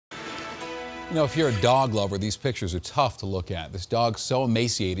You know, if you're a dog lover, these pictures are tough to look at. This dog's so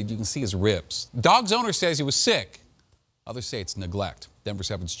emaciated, you can see his ribs. The dog's owner says he was sick. Others say it's neglect. Denver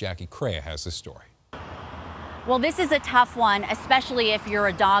 7's Jackie Crea has this story. Well, this is a tough one, especially if you're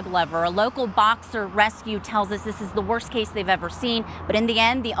a dog lover. A local boxer rescue tells us this is the worst case they've ever seen. But in the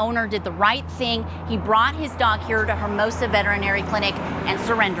end, the owner did the right thing. He brought his dog here to Hermosa Veterinary Clinic and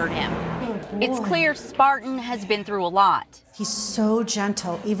surrendered him. It's clear Spartan has been through a lot. He's so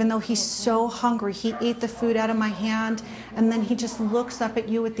gentle. Even though he's so hungry, he ate the food out of my hand, and then he just looks up at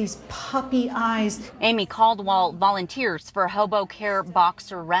you with these puppy eyes. Amy Caldwell volunteers for Hobo Care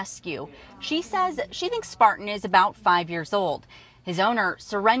Boxer Rescue. She says she thinks Spartan is about 5 years old. His owner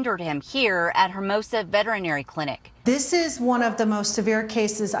surrendered him here at Hermosa Veterinary Clinic. This is one of the most severe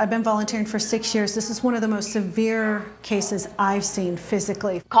cases. I've been volunteering for 6 years. This is one of the most severe cases I've seen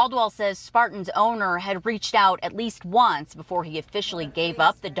physically. Caldwell says Spartan's owner had reached out at least once before he officially gave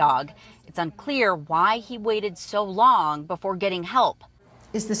up the dog. It's unclear why he waited so long before getting help.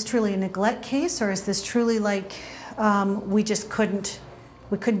 Is this truly a neglect case, or is this truly like we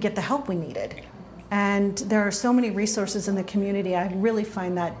couldn't get the help we needed? And there are so many resources in the community, I really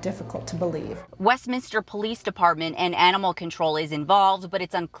find that difficult to believe. Westminster Police Department and Animal Control is involved, but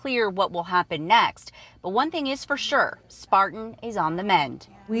it's unclear what will happen next. But one thing is for sure, Spartan is on the mend.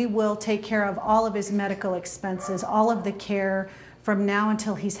 We will take care of all of his medical expenses, all of the care from now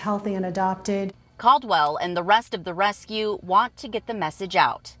until he's healthy and adopted. Caldwell and the rest of the rescue want to get the message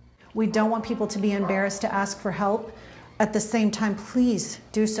out. We don't want people to be embarrassed to ask for help. At the same time, please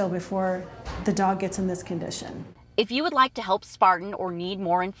do so before the dog gets in this condition. If you would like to help Spartan or need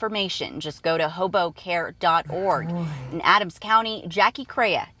more information, just go to hobocare.org. In Adams County, Jackie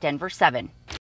Crea, Denver 7.